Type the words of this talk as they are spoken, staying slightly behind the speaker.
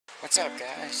What's up,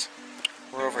 guys?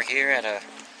 We're over here at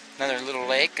another little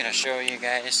lake. Gonna show you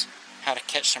guys how to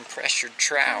catch some pressured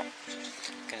trout.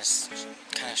 Gonna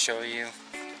kind of show you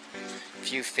a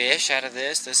few fish out of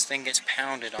this. This thing gets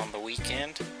pounded on the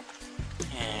weekend,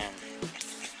 and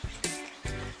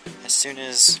as soon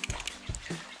as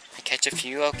I catch a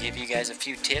few, I'll give you guys a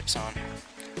few tips on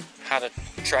how to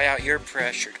try out your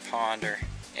pressured pond or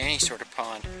any sort of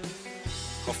pond.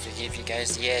 Hopefully give you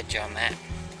guys the edge on that.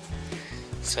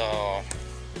 So,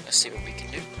 let's see what we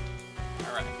can do.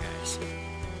 Alright, guys.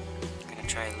 I'm gonna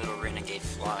try a little renegade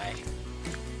fly.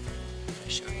 I'll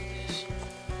show you this.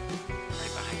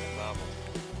 Right behind the bubble.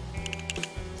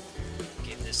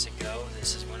 Give this a go.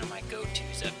 This is one of my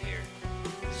go-tos up here.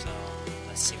 So,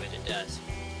 let's see what it does.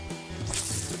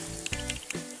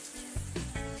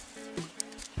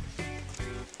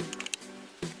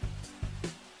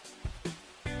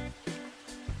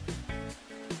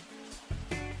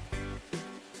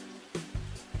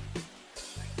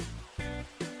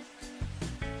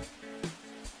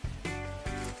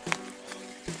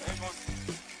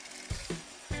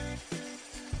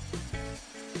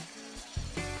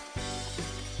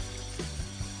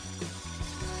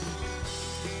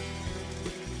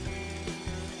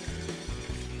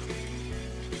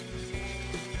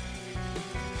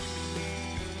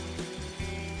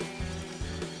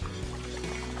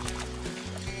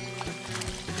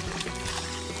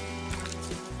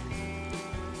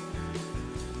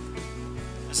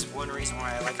 This is one reason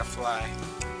why I like a fly.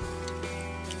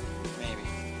 Maybe.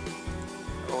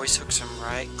 Always hooks them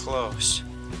right close.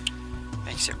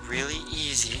 Makes it really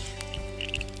easy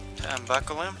to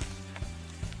unbuckle him.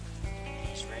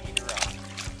 He's ready to rock.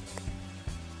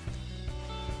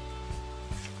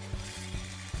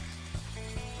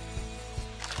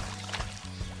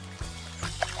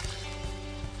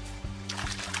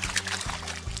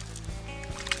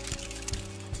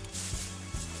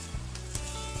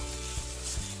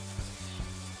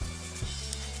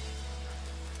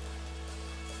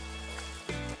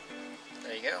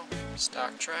 There you go,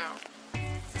 stock trout.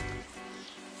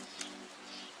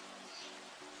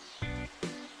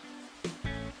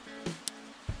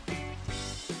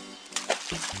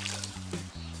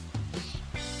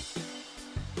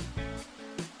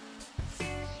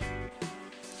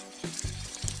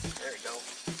 There you go.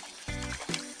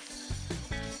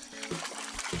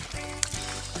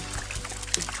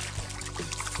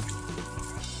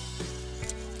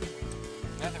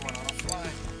 Another one on a fly.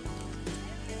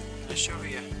 I'll show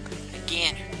you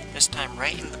again, this time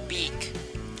right in the beak.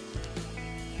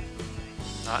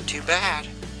 Not too bad.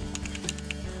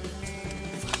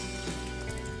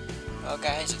 Well,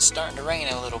 guys, it's starting to rain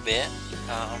a little bit.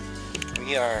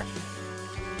 We are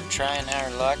trying our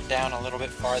luck down a little bit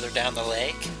farther down the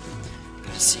lake.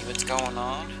 Gonna see what's going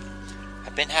on.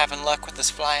 I've been having luck with this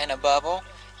fly in a bubble.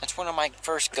 That's one of my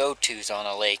first go-tos on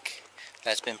a lake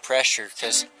that's been pressured,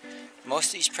 because most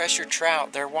of these pressured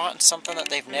trout, they're wanting something that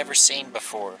they've never seen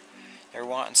before. They're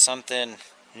wanting something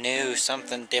new,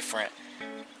 something different.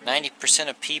 90%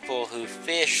 of people who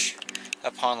fish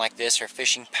a pond like this are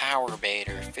fishing power bait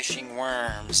or fishing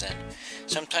worms, and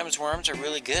sometimes worms are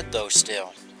really good though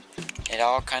still. It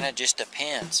all kind of just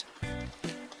depends.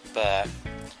 But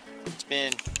it's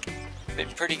been a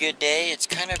pretty good day. It's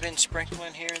kind of been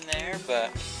sprinkling here and there, but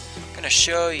I'm gonna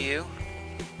show you.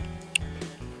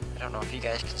 I don't know if you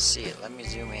guys can see it. Let me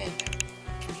zoom in.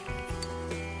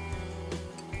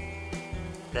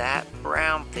 That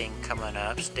brown thing coming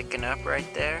up, sticking up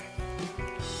right there,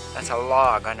 that's a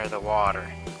log under the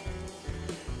water.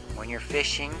 When you're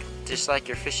fishing, just like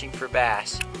you're fishing for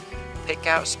bass, pick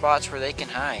out spots where they can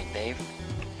hide.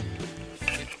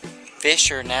 Fish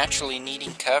are naturally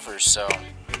needing cover, so I'm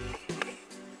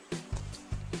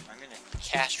gonna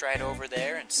cast right over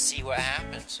there and see what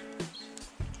happens.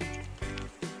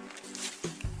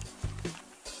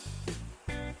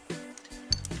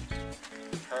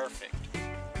 Perfect.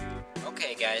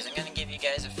 Okay, guys, I'm going to give you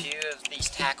guys a few of these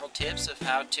tackle tips of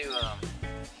how to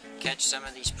catch some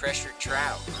of these pressured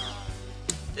trout.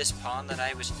 This pond that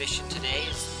I was fishing today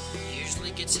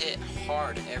usually gets hit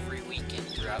hard every weekend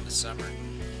throughout the summer.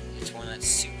 It's one that's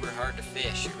super hard to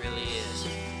fish, it really is.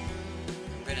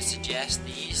 I'm going to suggest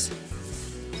these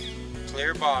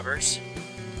clear bobbers.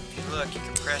 If you look, you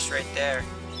can press right there,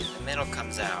 the middle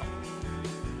comes out.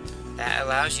 That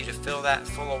allows you to fill that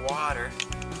full of water.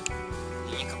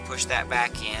 You can push that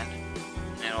back in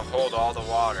and it'll hold all the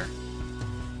water.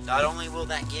 Not only will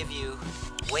that give you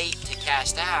weight to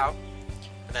cast out,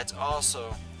 but that's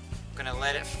also going to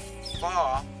let it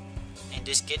fall and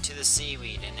just get to the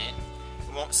seaweed, and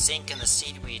it won't sink in the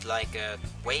seaweed like a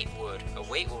weight would. A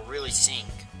weight will really sink.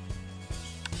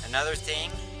 Another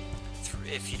thing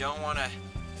if you don't want to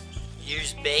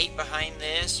use bait behind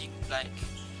this, like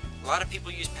a lot of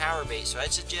people use power bait, so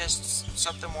I'd suggest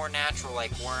something more natural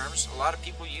like worms. A lot of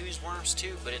people use worms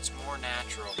too, but it's more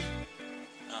natural.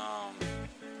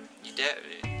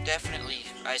 Definitely,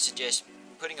 I suggest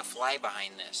putting a fly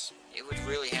behind this. It would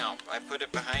really help. I put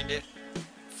it behind it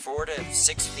 4 to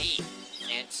 6 feet.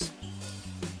 It's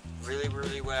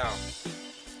really well.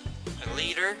 A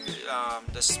leader,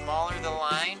 the smaller the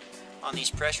line on these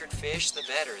pressured fish, the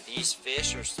better. These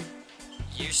fish are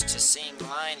used to seeing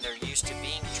line. They're used to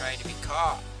being tried to be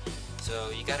caught. So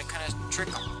you got to kind of trick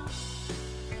them.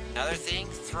 Another thing,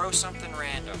 throw something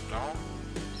random.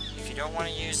 If you don't want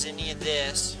to use any of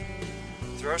this,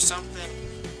 throw something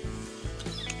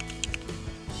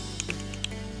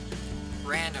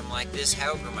random like this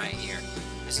hellgrammite here.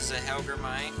 This is a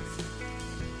hellgrammite,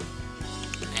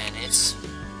 and it's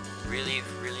really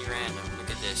random. Look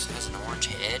at this, it has an orange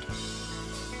head.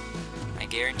 I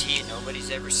guarantee you nobody's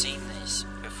ever seen these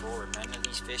before. None of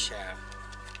these fish have.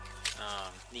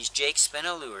 These Jake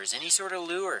Spinnalures, any sort of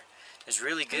lure is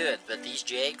really good, but these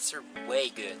Jakes are way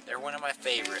good. They're one of my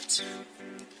favorites.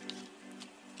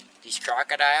 These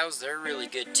crocodiles, they're really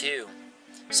good too.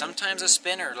 Sometimes a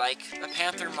spinner like a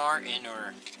Panther Martin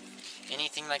or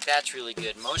anything like that's really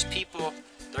good. Most people,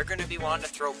 they're going to be wanting to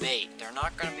throw bait. They're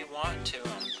not going to be wanting to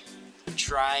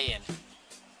try and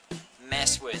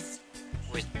mess with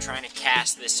trying to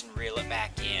cast this and reel it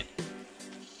back in.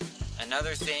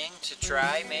 Another thing to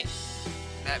try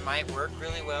that might work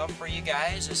really well for you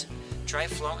guys is try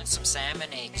floating some salmon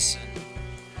eggs,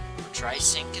 or try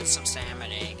sinking some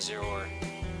salmon eggs, or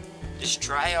just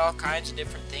try all kinds of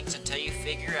different things until you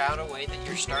figure out a way that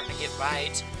you're starting to get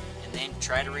bites, and then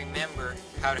try to remember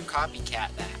how to copycat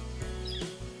that.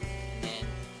 And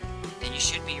then you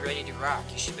should be ready to rock.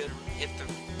 You should be able to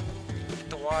hit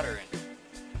the water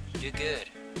and do good.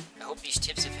 I hope these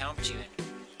tips have helped you and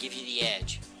give you the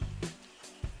edge.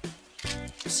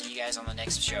 See you guys on the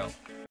next show.